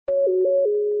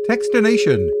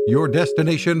Techstination, your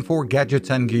destination for gadgets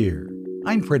and gear.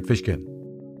 I'm Fred Fishkin.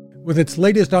 With its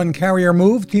latest Un-carrier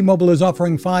move, T-Mobile is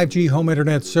offering 5G home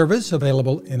internet service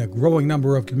available in a growing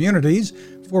number of communities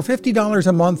for $50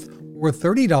 a month or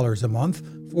 $30 a month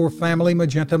for family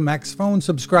Magenta Max phone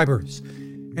subscribers.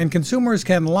 And consumers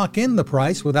can lock in the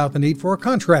price without the need for a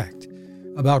contract.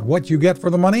 About what you get for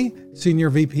the money, Senior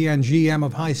VP and GM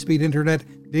of High Speed Internet,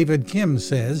 David Kim,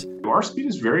 says, our speed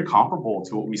is very comparable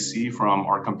to what we see from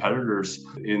our competitors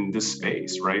in this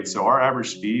space, right? So our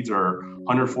average speeds are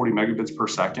 140 megabits per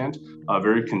second,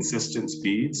 very consistent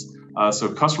speeds.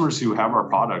 So customers who have our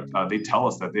product, they tell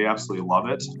us that they absolutely love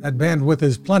it. That bandwidth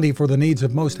is plenty for the needs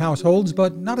of most households,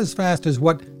 but not as fast as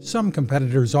what some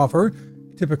competitors offer,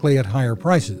 typically at higher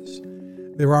prices.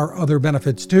 There are other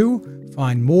benefits too.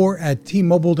 Find more at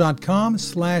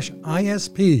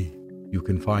tmobile.com/ISP. You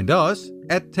can find us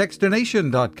at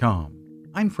Techstination.com.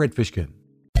 I'm Fred Fishkin.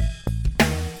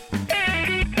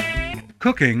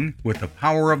 Cooking with the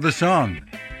power of the sun.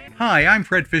 Hi, I'm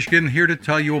Fred Fishkin, here to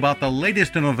tell you about the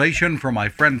latest innovation from my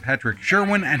friend Patrick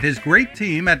Sherwin and his great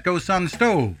team at GoSun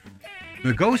Stove.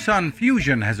 The GoSun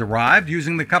Fusion has arrived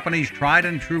using the company's tried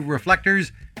and true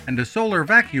reflectors and a solar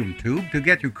vacuum tube to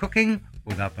get you cooking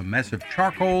without the mess of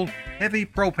charcoal, heavy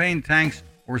propane tanks,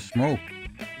 or smoke.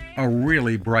 A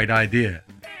really bright idea.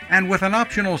 And with an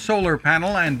optional solar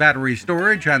panel and battery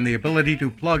storage and the ability to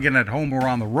plug in at home or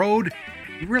on the road,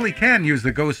 you really can use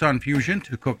the GoSun Fusion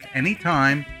to cook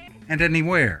anytime and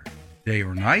anywhere, day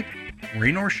or night,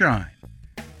 rain or shine.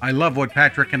 I love what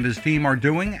Patrick and his team are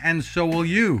doing, and so will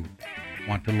you.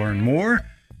 Want to learn more?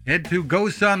 Head to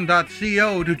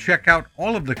gosun.co to check out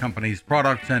all of the company's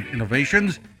products and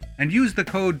innovations and use the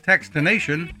code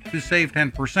Techstination to save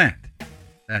 10%.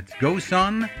 That's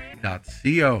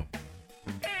gosun.co.